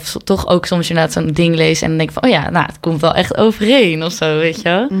dan zelf toch ook soms inderdaad zo'n ding lees en dan denk ik van, oh ja, nou, het komt wel echt overeen of zo, weet je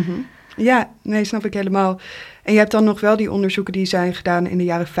wel? Mm-hmm. Ja, nee, snap ik helemaal. En je hebt dan nog wel die onderzoeken die zijn gedaan in de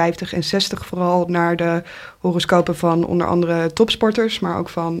jaren 50 en 60, vooral naar de horoscopen van onder andere topsporters, maar ook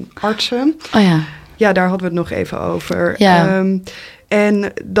van artsen. Oh ja. Ja, daar hadden we het nog even over. Ja.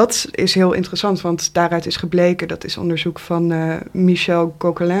 En dat is heel interessant, want daaruit is gebleken, dat is onderzoek van Michel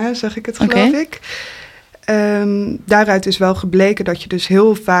Coquelin, zeg ik het, geloof ik. Daaruit is wel gebleken dat je dus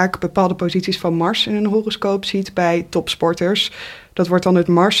heel vaak bepaalde posities van Mars in een horoscoop ziet bij topsporters. Dat wordt dan het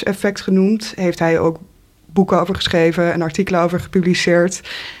Mars-effect genoemd. Heeft hij ook boeken over geschreven en artikelen over gepubliceerd.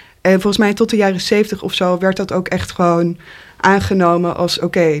 En volgens mij tot de jaren 70 of zo werd dat ook echt gewoon aangenomen als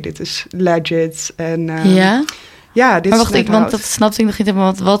oké, dit is legit. En, ja, dit maar wacht, want dat snapte ik nog niet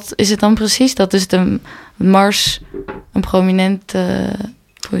helemaal. Wat is het dan precies? Dat is de Mars een prominente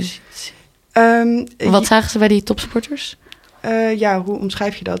positie. Wat zagen ze bij die topsporters? Hoe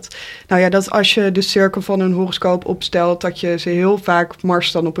omschrijf je dat? Nou ja, dat als je de cirkel van een horoscoop opstelt, dat je ze heel vaak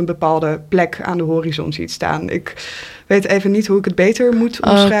Mars dan op een bepaalde plek aan de horizon ziet staan. Ik weet even niet hoe ik het beter moet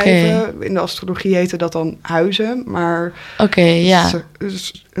omschrijven. Okay. In de astrologie heette dat dan huizen, maar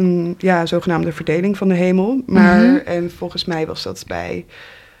is een zogenaamde verdeling van de hemel. Maar en volgens mij was dat bij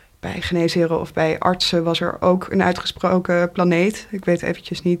geneesheren of bij artsen was er ook een uitgesproken planeet. Ik weet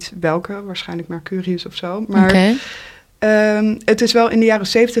eventjes niet welke, waarschijnlijk Mercurius of zo. Maar het is wel in de jaren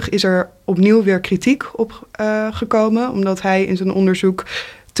 70 is er opnieuw weer kritiek op gekomen, omdat hij in zijn onderzoek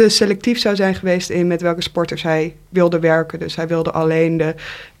te selectief zou zijn geweest in met welke sporters hij wilde werken. Dus hij wilde alleen de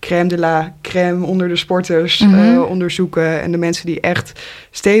crème de la crème onder de sporters onderzoeken. En de mensen die echt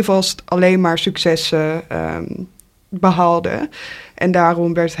stevast alleen maar successen behaalden. En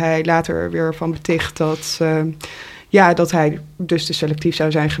daarom werd hij later weer van beticht dat hij dus te selectief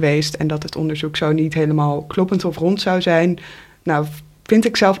zou zijn geweest. En dat het onderzoek zo niet helemaal kloppend of rond zou zijn. Nou, vind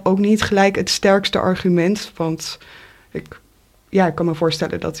ik zelf ook niet gelijk het sterkste argument. Want ik kan me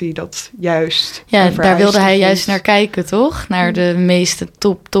voorstellen dat hij dat juist... Ja, daar wilde hij juist naar kijken, toch? Naar de meeste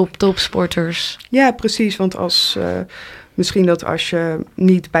top sporters. Ja, precies. Want misschien dat als je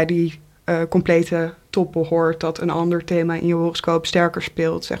niet bij die complete top behoort, dat een ander thema in je horoscoop sterker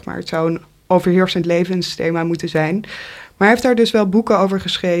speelt, zeg maar. Het zou een overheersend levensthema moeten zijn. Maar hij heeft daar dus wel boeken over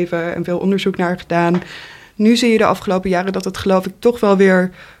geschreven en veel onderzoek naar gedaan. Nu zie je de afgelopen jaren dat het, geloof ik, toch wel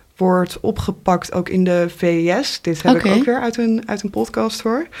weer wordt opgepakt, ook in de VS. Dit heb ik ook weer uit een podcast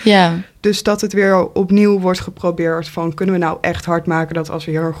hoor. Ja. Dus dat het weer opnieuw wordt geprobeerd van, kunnen we nou echt hard maken dat als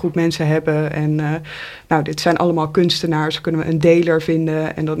we hier een groep mensen hebben en dit zijn allemaal kunstenaars, kunnen we een deler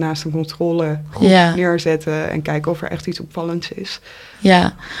vinden en dat naast een controlegroep neerzetten en kijken of er echt iets opvallends is.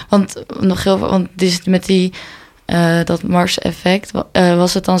 Ja, want dus met dat Mars-effect,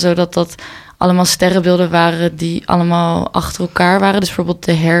 was het dan zo dat allemaal sterrenbeelden waren die allemaal achter elkaar waren? Dus bijvoorbeeld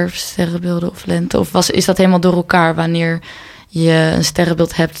de herfststerrenbeelden of lente? Of is dat helemaal door elkaar wanneer je een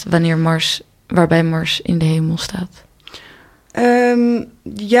sterrenbeeld hebt waarbij Mars in de hemel staat?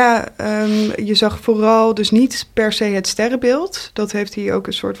 Je zag vooral dus niet per se het sterrenbeeld. Dat heeft hij ook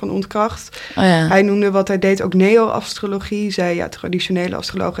een soort van ontkracht. Oh ja. Hij noemde wat hij deed ook neo-astrologie. Zei, traditionele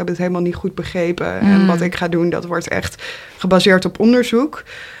astrologen hebben het helemaal niet goed begrepen. En wat ik ga doen, dat wordt echt gebaseerd op onderzoek.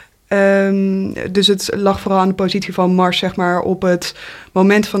 Dus het lag vooral aan de positie van Mars, zeg maar, op het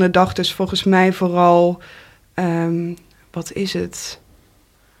moment van de dag. Dus volgens mij vooral, wat is het?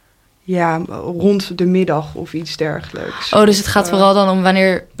 Ja, rond de middag of iets dergelijks. Oh, dus het gaat vooral dan om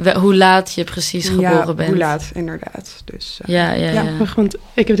hoe laat je precies geboren bent. Hoe laat, inderdaad. Dus, Ja. Want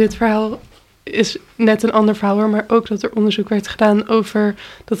ik heb dit verhaal, is net een ander verhaal hoor, maar ook dat er onderzoek werd gedaan over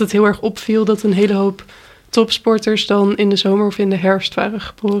dat het heel erg opviel dat een hele hoop topsporters dan in de zomer of in de herfst waren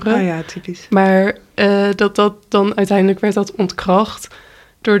geboren. Ah ja, typisch. Maar dat dan uiteindelijk werd dat ontkracht,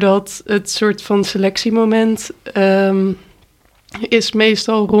 doordat het soort van selectiemoment is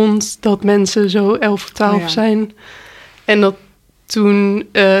meestal rond dat mensen zo 11 of 12 zijn. En dat toen,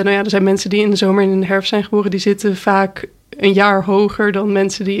 er zijn mensen die in de zomer en in de herfst zijn geboren, die zitten vaak een jaar hoger dan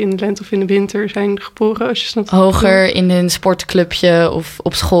mensen die in de lente of in de winter zijn geboren, als je snapt. Hoger in een sportclubje of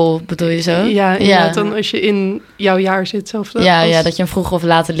op school, bedoel je zo? Ja, inderdaad, dan als je in jouw jaar zit zelf. Dat je een vroege of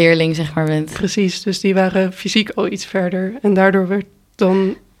late leerling, zeg maar, bent. Precies, dus die waren fysiek al iets verder. En daardoor werd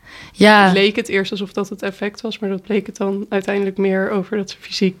dan... leek het eerst alsof dat het effect was, maar dat bleek het dan uiteindelijk meer over dat ze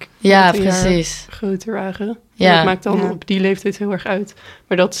fysiek precies groter waren. Ja. Dat maakt dan op die leeftijd heel erg uit.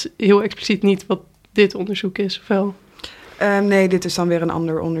 Maar dat is heel expliciet niet wat dit onderzoek is, of wel? Nee, dit is dan weer een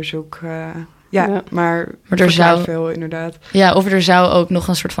ander onderzoek. Maar er zou veel inderdaad. Ja, of er zou ook nog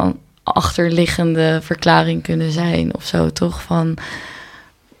een soort van achterliggende verklaring kunnen zijn of zo, toch? Van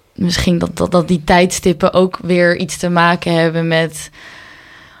misschien dat die tijdstippen ook weer iets te maken hebben met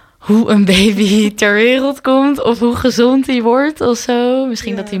hoe een baby ter wereld komt of hoe gezond die wordt of zo.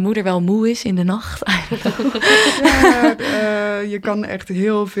 Misschien dat die moeder wel moe is in de nacht. Je kan echt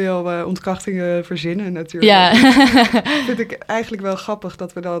heel veel ontkrachtingen verzinnen natuurlijk. Ja. Vind ik eigenlijk wel grappig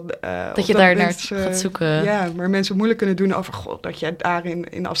dat we dan... dat je daar naar gaat zoeken. Ja, maar mensen moeilijk kunnen doen over dat jij daarin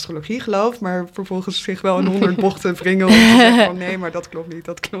in astrologie gelooft, maar vervolgens zich wel in 100 bochten wringen om te zeggen van nee, maar dat klopt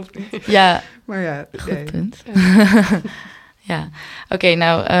niet. Ja, maar ja. Goed punt. Ja, oké,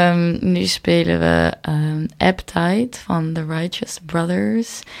 nu spelen we Appetite van The Righteous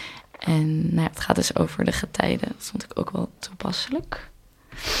Brothers. En het gaat dus over de getijden. Dat vond ik ook wel toepasselijk.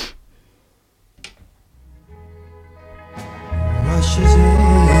 Rushes in,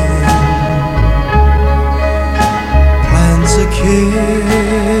 plants a kiss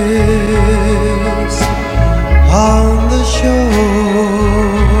on the shore,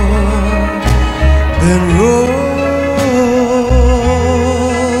 then rolls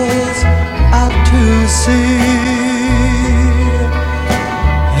out to sea,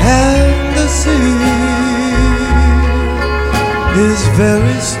 and the sea is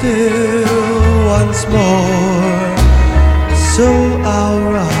very still once more. So I'll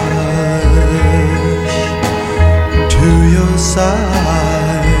rush to your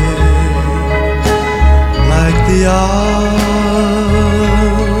side like the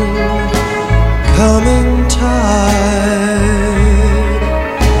oncoming tide,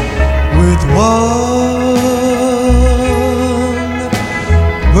 with one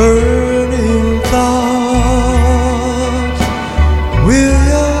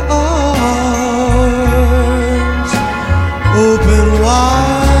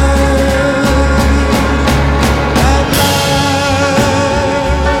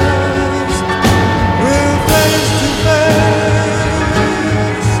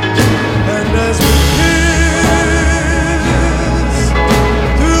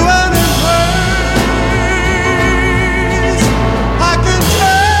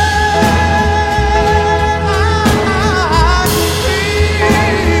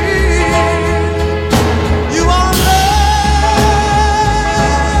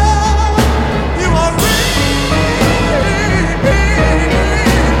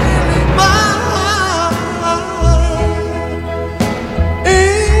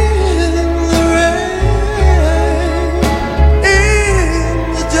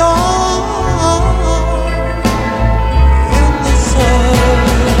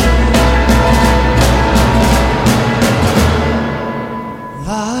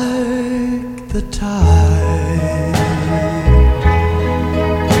like the tide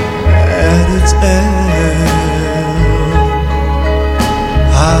at its end.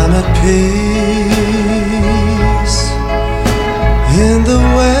 I'm at peace in the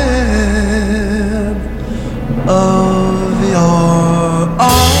web of your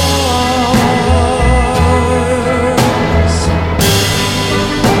arms.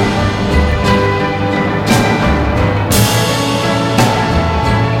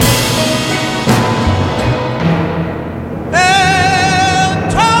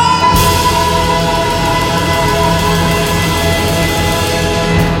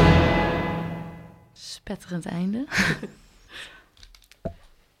 Spetterend einde.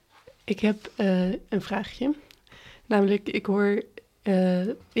 Ik heb een vraagje. Namelijk, ik hoor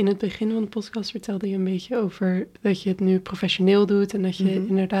in het begin van de podcast vertelde je een beetje over dat je het nu professioneel doet en dat je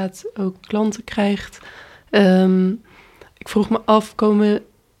inderdaad ook klanten krijgt. Ik vroeg me af,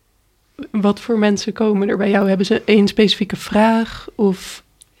 wat voor mensen komen er bij jou? Hebben ze één specifieke vraag of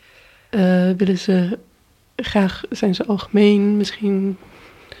willen ze graag, zijn ze algemeen misschien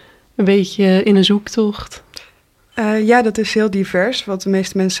een beetje in een zoektocht? Ja, dat is heel divers. Wat de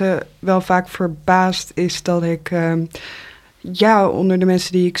meeste mensen wel vaak verbaast is dat ik... onder de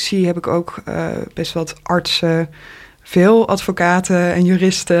mensen die ik zie heb ik ook best wat artsen, veel advocaten en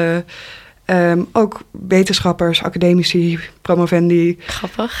juristen. Ook wetenschappers, academici, promovendi.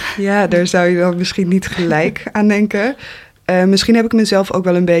 Grappig. Ja, daar zou je dan misschien niet gelijk aan denken. Misschien heb ik mezelf ook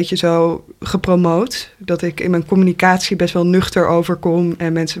wel een beetje zo gepromoot. Dat ik in mijn communicatie best wel nuchter overkom.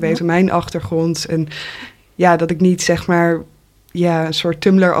 En mensen weten mijn achtergrond. En ja, dat ik niet zeg maar een soort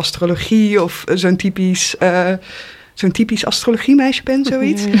Tumblr-astrologie of zo'n typisch astrologiemeisje ben,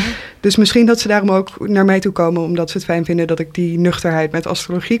 zoiets. Ja. Dus misschien dat ze daarom ook naar mij toe komen, omdat ze het fijn vinden dat ik die nuchterheid met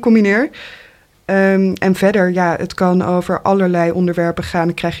astrologie combineer. En verder, het kan over allerlei onderwerpen gaan.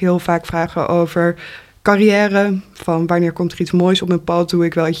 Ik krijg heel vaak vragen over carrière, van wanneer komt er iets moois op mijn pad, doe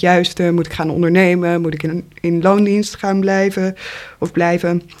ik wel het juiste, moet ik gaan ondernemen, moet ik in loondienst gaan blijven.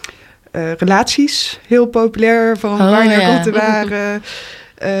 Relaties, heel populair, van wanneer komt de ware,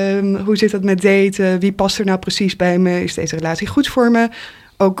 hoe zit het met daten, wie past er nou precies bij me, is deze relatie goed voor me?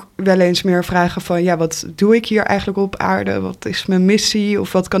 Ook wel eens meer vragen van, wat doe ik hier eigenlijk op aarde, wat is mijn missie,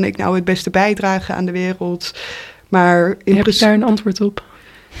 of wat kan ik nou het beste bijdragen aan de wereld? Maar heb je daar een antwoord op?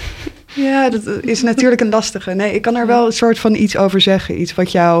 Ja, dat is natuurlijk een lastige. Nee, ik kan er wel een soort van iets over zeggen. Iets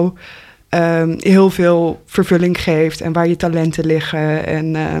wat jou heel veel vervulling geeft en waar je talenten liggen.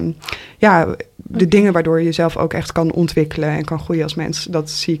 En de dingen waardoor je jezelf ook echt kan ontwikkelen en kan groeien als mens. Dat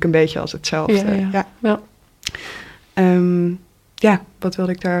zie ik een beetje als hetzelfde. Ja. Wat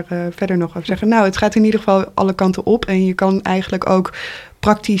wilde ik daar verder nog over zeggen? Nou, het gaat in ieder geval alle kanten op. En je kan eigenlijk ook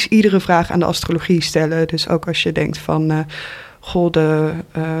praktisch iedere vraag aan de astrologie stellen. Dus ook als je denkt van...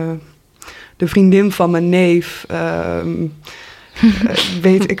 de vriendin van mijn neef,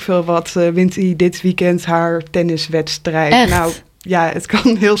 weet ik veel wat, wint hij dit weekend haar tenniswedstrijd. Echt? Nou ja, het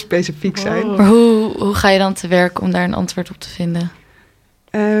kan heel specifiek zijn. Maar hoe ga je dan te werk om daar een antwoord op te vinden?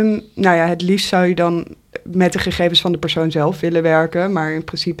 Het liefst zou je dan met de gegevens van de persoon zelf willen werken. Maar in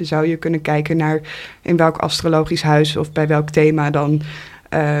principe zou je kunnen kijken naar in welk astrologisch huis of bij welk thema dan...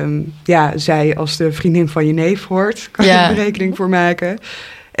 zij als de vriendin van je neef hoort, kan je een berekening voor maken.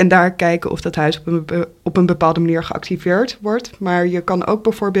 En daar kijken of dat huis op een bepaalde manier geactiveerd wordt. Maar je kan ook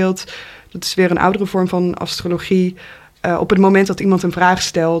bijvoorbeeld, dat is weer een oudere vorm van astrologie... op het moment dat iemand een vraag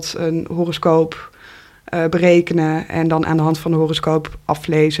stelt, een horoscoop berekenen... en dan aan de hand van de horoscoop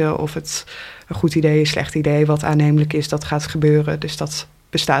aflezen of het een goed idee is, slecht idee... wat aannemelijk is, dat gaat gebeuren. Dus dat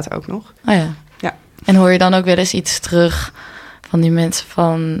bestaat ook nog. Oh ja. En hoor je dan ook wel eens iets terug... van die mensen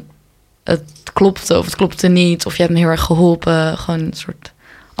van het klopte of het klopte niet... of je hebt me heel erg geholpen, gewoon een soort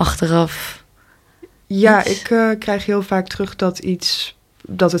achteraf... Ja, ik krijg heel vaak terug dat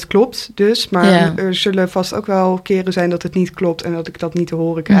het klopt dus. Maar er zullen vast ook wel keren zijn dat het niet klopt... en dat ik dat niet te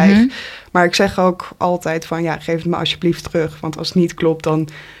horen krijg. Mm-hmm. Maar ik zeg ook altijd van, geef het me alsjeblieft terug. Want als het niet klopt, dan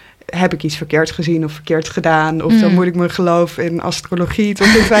heb ik iets verkeerd gezien of verkeerd gedaan... of dan moet ik mijn geloof in astrologie tot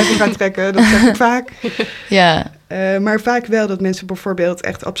in twijfel gaan trekken. Dat zeg ik vaak. Ja. Maar vaak wel dat mensen bijvoorbeeld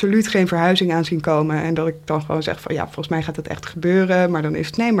echt absoluut geen verhuizing aan zien komen. En dat ik dan gewoon zeg van volgens mij gaat het echt gebeuren. Maar dan is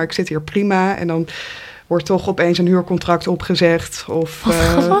het nee, maar ik zit hier prima. En dan wordt toch opeens een huurcontract opgezegd. Of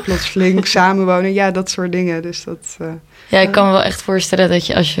plotseling samenwonen. Ja, dat soort dingen. Dus dat... ik kan me wel echt voorstellen dat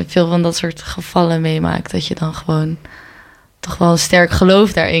je als je veel van dat soort gevallen meemaakt... dat je dan gewoon toch wel een sterk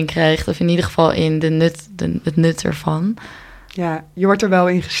geloof daarin krijgt. Of in ieder geval in het nut ervan. Ja, je wordt er wel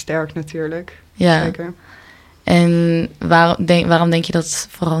in gesterkt natuurlijk. Ja. Zeker. En waarom denk je dat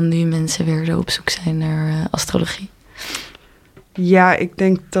vooral nu mensen weer zo op zoek zijn naar astrologie? Ja, ik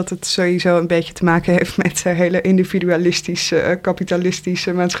denk dat het sowieso een beetje te maken heeft met de hele individualistische,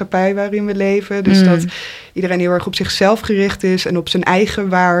 kapitalistische maatschappij waarin we leven. Dus dat iedereen heel erg op zichzelf gericht is en op zijn eigen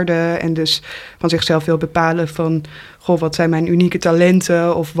waarden. En dus van zichzelf wil bepalen van, goh, wat zijn mijn unieke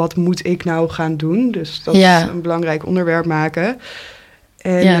talenten of wat moet ik nou gaan doen? Dus dat is een belangrijk onderwerp maken.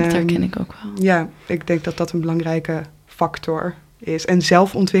 En, ja, dat herken ik ook wel. Ja, ik denk dat dat een belangrijke factor is. En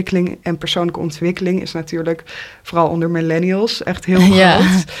zelfontwikkeling en persoonlijke ontwikkeling is natuurlijk vooral onder millennials echt heel groot. Ja.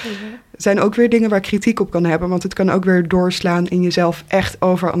 Er zijn ook weer dingen waar kritiek op kan hebben, want het kan ook weer doorslaan in jezelf echt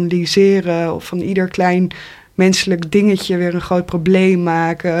overanalyseren of van ieder klein menselijk dingetje weer een groot probleem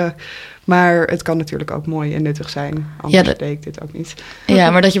maken. Maar het kan natuurlijk ook mooi en nuttig zijn. Anders deed ik dit ook niet. Ja,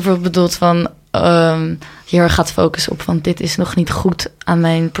 maar dat je bijvoorbeeld bedoelt van heel erg gaat focussen op van dit is nog niet goed aan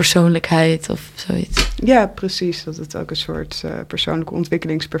mijn persoonlijkheid of zoiets. Ja, precies. Dat het ook een soort persoonlijke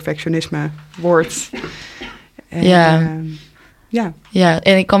ontwikkelingsperfectionisme wordt. En, ja,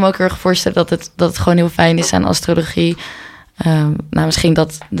 en ik kan me ook heel erg voorstellen dat het gewoon heel fijn is aan astrologie. Nou, misschien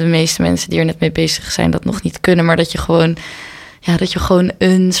dat de meeste mensen die er net mee bezig zijn dat nog niet kunnen, maar dat je gewoon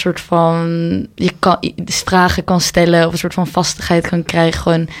een soort van vragen kan stellen of een soort van vastigheid kan krijgen.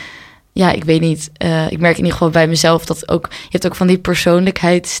 Gewoon, ja, ik weet niet. Ik merk in ieder geval bij mezelf dat je hebt ook van die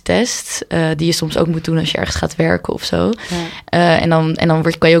persoonlijkheidstests die je soms ook moet doen als je ergens gaat werken of zo. Ja. En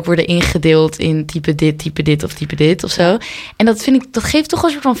dan kan je ook worden ingedeeld in type dit of type dit of zo. En dat geeft toch een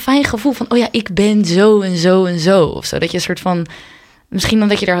soort van fijn gevoel van, oh ja, ik ben zo en zo en zo of zo. Dat je een soort van, misschien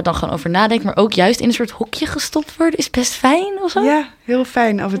omdat je daar dan gewoon over nadenkt, maar ook juist in een soort hokje gestopt worden is best fijn of zo. Ja, heel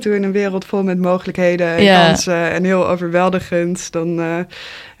fijn. Af en toe in een wereld vol met mogelijkheden en kansen en heel overweldigend. En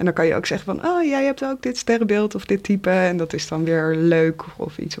dan kan je ook zeggen van, oh, jij hebt ook dit sterrenbeeld of dit type. En dat is dan weer leuk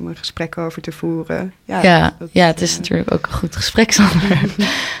of iets om een gesprek over te voeren. Het is natuurlijk ook een goed gespreksonderwerp,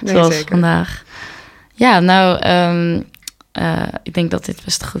 zoals zeker. Vandaag. Ja, nou, ik denk dat dit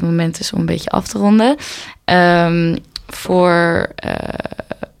best een goed moment is om een beetje af te ronden.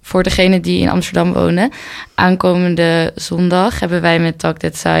 Voor degenen die in Amsterdam wonen, aankomende zondag hebben wij met Talk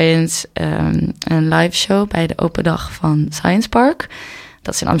That Science een live show bij de open dag van Science Park.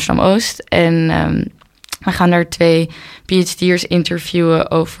 Dat is in Amsterdam-Oost. En we gaan daar 2 PhD'ers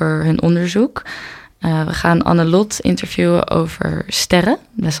interviewen over hun onderzoek. We gaan Anne-Lot interviewen over sterren.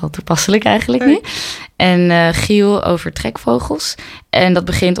 Best wel toepasselijk eigenlijk nu. En Giel over trekvogels. En dat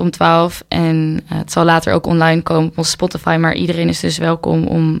begint om 12. En het zal later ook online komen op onze Spotify. Maar iedereen is dus welkom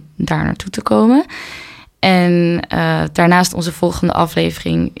om daar naartoe te komen. En daarnaast onze volgende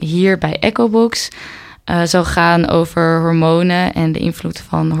aflevering hier bij Echobox zal gaan over hormonen en de invloed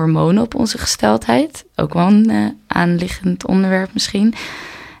van hormonen op onze gesteldheid. Ook wel een aanliggend onderwerp misschien.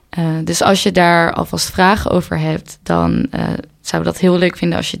 Dus als je daar alvast vragen over hebt, dan zouden we dat heel leuk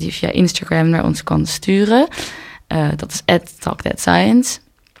vinden als je die via Instagram naar ons kan sturen. Dat is @talkthatscience.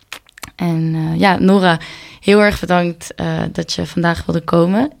 En Nora, heel erg bedankt dat je vandaag wilde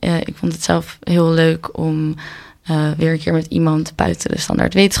komen. Ik vond het zelf heel leuk om weer een keer met iemand buiten de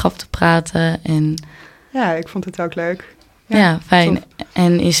standaard wetenschap te praten. En ja, ik vond het ook leuk. Ja, fijn tof.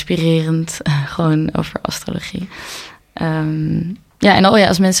 En inspirerend, gewoon over astrologie. Ja, en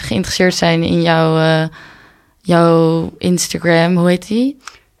als mensen geïnteresseerd zijn in jouw Instagram, hoe heet die?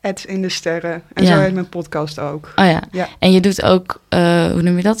 @indesterren. En zo heet mijn podcast ook. Oh ja. En je doet ook, hoe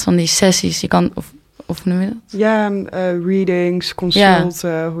noem je dat? Van die sessies. Je kan, of hoe noem je dat? Ja, readings,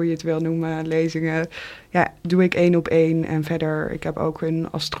 consulten, hoe je het wil noemen, lezingen. Ja, doe ik 1-op-1. En verder, ik heb ook een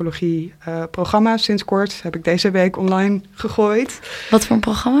astrologie programma sinds kort. Heb ik deze week online gegooid. Wat voor een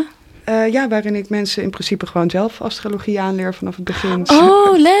programma? Waarin ik mensen in principe gewoon zelf astrologie aanleer vanaf het begin.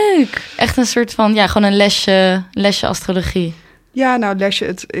 Oh, leuk! Echt een soort van, gewoon een lesje astrologie. Ja, nou, lesje,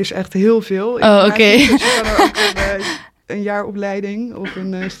 het is echt heel veel. Oh, oké. Dus je kan er ook een jaaropleiding of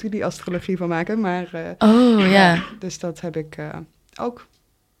een studie astrologie van maken. Maar, dus dat heb ik ook.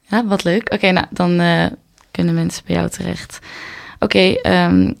 Ja, wat leuk. Oké, nou, dan kunnen mensen bij jou terecht. Oké,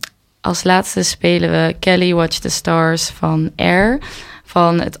 als laatste spelen we Kelly Watch the Stars van Air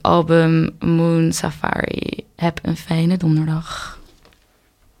van het album Moon Safari. Heb een fijne donderdag.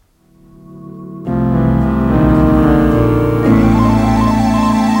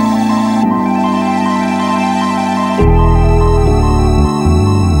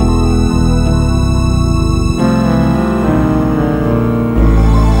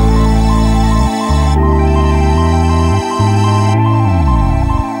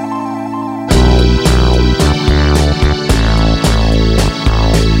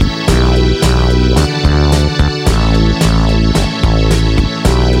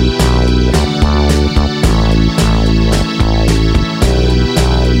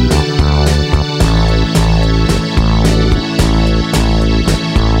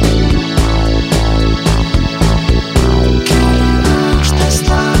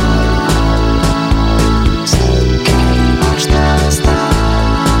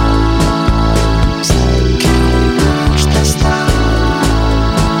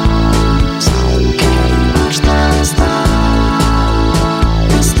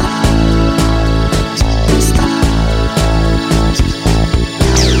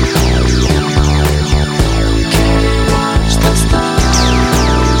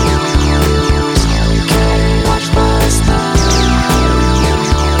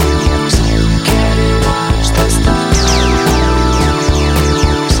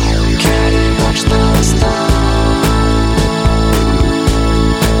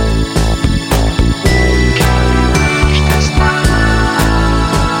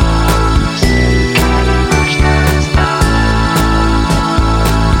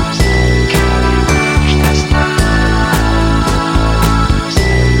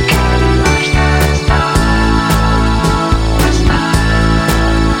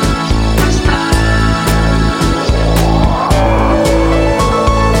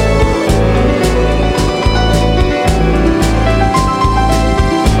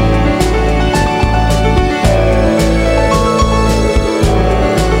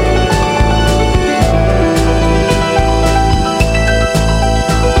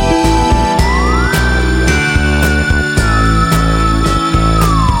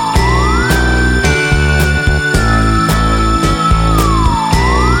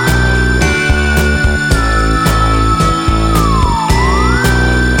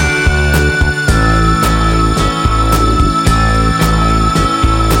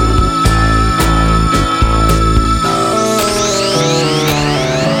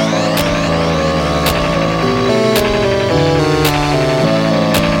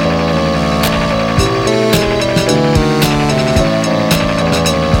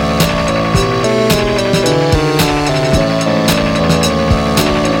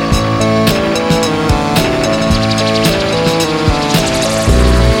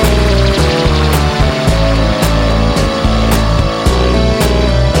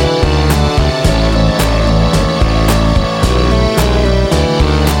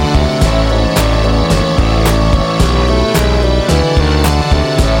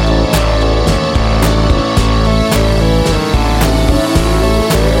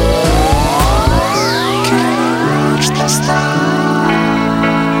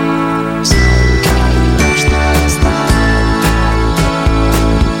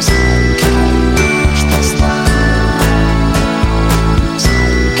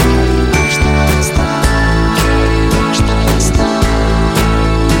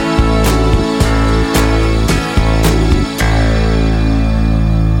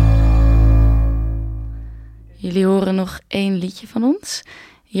 van ons.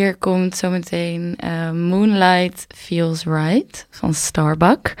 Hier komt zometeen Moonlight Feels Right van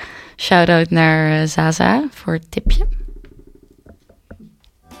Starbuck. Shout-out naar Zaza voor het tipje.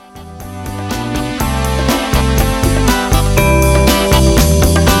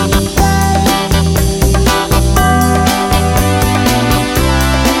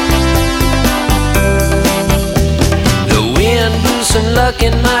 The wind blew some luck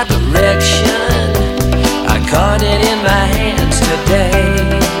in my direction. I caught it in my hands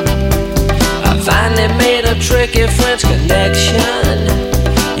today. I finally made a tricky French connection.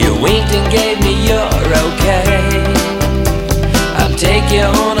 You winked and gave me your okay. I'll take you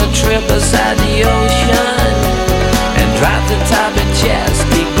on a trip beside the ocean and drop the top of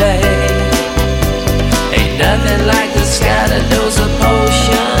Chesapeake Bay. Ain't nothing like the sky that knows a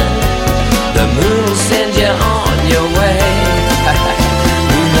potion. The moon will send you on your way.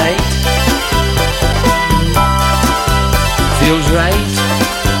 Moonlight feels right.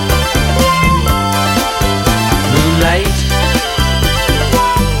 Moonlight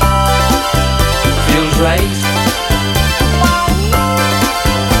feels right.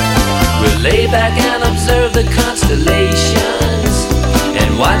 We'll lay back and observe the constellations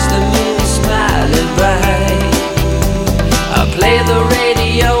and watch the moon smiling bright. I'll play the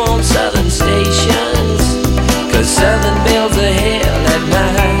radio on southern stations, 'cause southern bells are hell at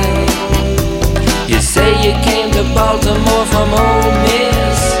night. You say you came to Baltimore